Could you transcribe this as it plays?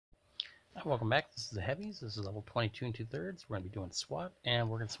Welcome back. This is the Heavies. This is level 22 and 2/3. We're going to be doing SWAT, and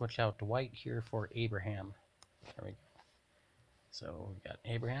we're going to switch out Dwight here for Abraham. There we go. So we got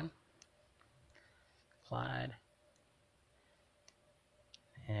Abraham, Clyde,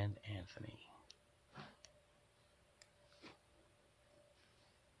 and Anthony.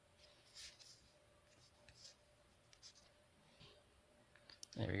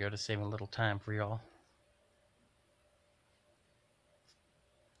 There we go, to saving a little time for y'all.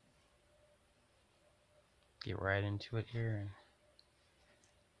 Get right into it here and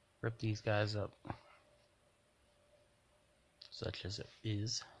rip these guys up, such as it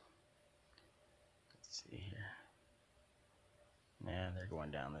is. Let's see here. Nah, they're going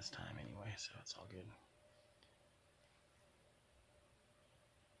down this time anyway, so it's all good.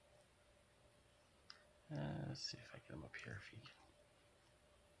 Let's see if I get them up here. If you can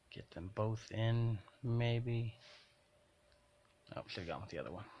get them both in, maybe. Oh, should have gone with the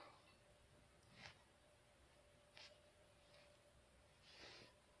other one.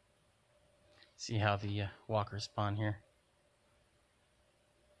 See how the walkers spawn here.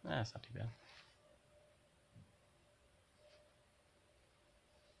 That's not too bad.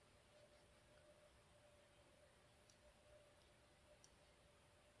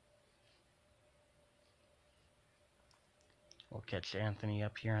 We'll catch Anthony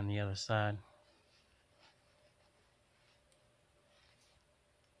up here on the other side.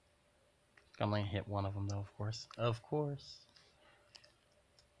 I'm gonna hit one of them though, of course. Of course.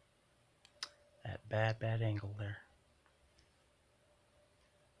 That bad angle there.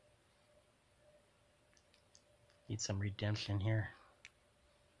 Need some redemption here.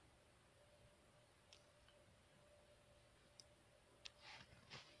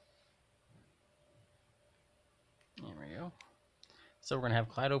 There we go. So we're gonna have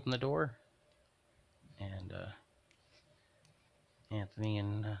Clyde open the door, and Anthony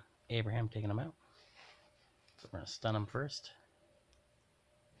and Abraham taking them out. So we're gonna stun them first.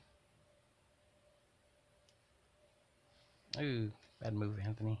 Ooh, bad move,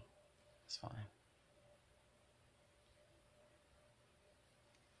 Anthony. It's fine.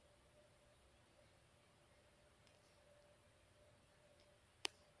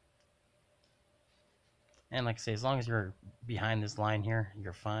 And like I say, as long as you're behind this line here,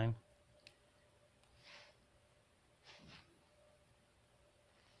 you're fine.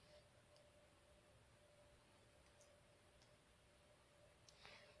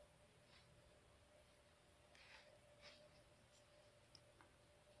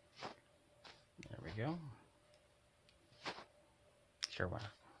 There we go. Sure, why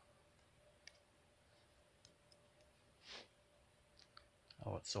not?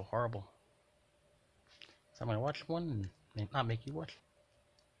 Oh, it's so horrible. So I'm going to watch one and not make you watch.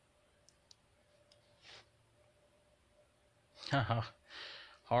 Haha.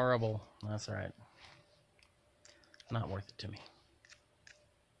 Horrible. That's alright. Not worth it to me.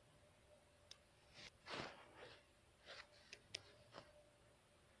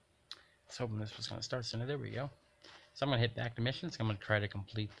 I was hoping this was going to start sooner. There we go. So I'm going to hit back to missions. I'm going to try to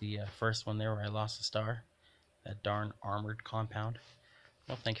complete the first one there where I lost a star. That darn armored compound.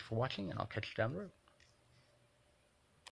 Well, thank you for watching, and I'll catch you down the road.